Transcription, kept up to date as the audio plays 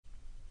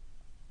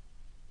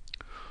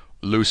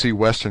Lucy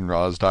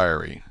Westenra's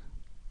Diary.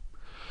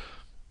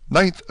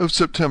 9th of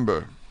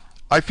September.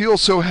 I feel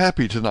so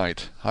happy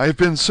tonight. I have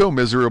been so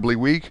miserably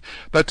weak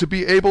that to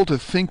be able to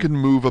think and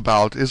move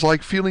about is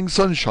like feeling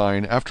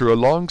sunshine after a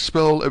long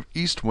spell of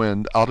east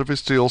wind out of a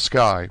still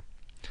sky.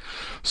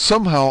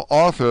 Somehow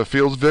Arthur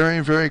feels very,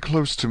 very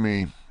close to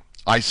me.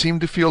 I seem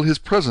to feel his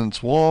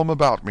presence warm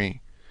about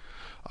me.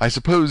 I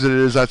suppose it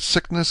is that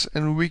sickness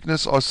and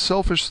weakness are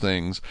selfish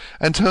things,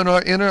 and turn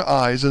our inner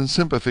eyes in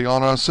sympathy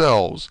on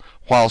ourselves,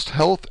 whilst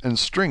health and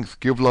strength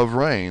give love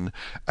rein,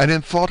 and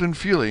in thought and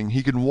feeling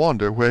he can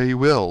wander where he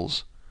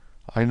wills.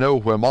 I know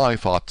where my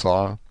thoughts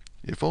are.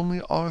 If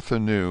only Arthur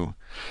knew.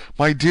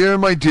 My dear,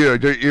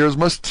 your ears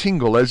must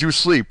tingle as you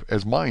sleep,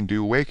 as mine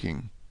do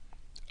waking.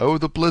 Oh,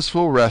 the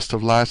blissful rest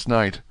of last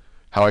night!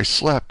 How I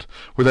slept,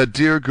 with that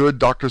dear good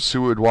Dr.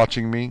 Seward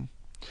watching me!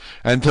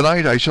 And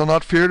tonight I shall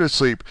not fear to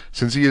sleep,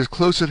 since he is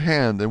close at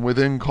hand and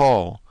within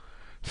call.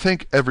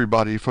 Thank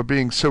everybody for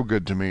being so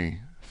good to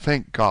me.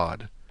 Thank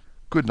God.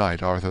 Good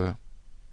night, Arthur.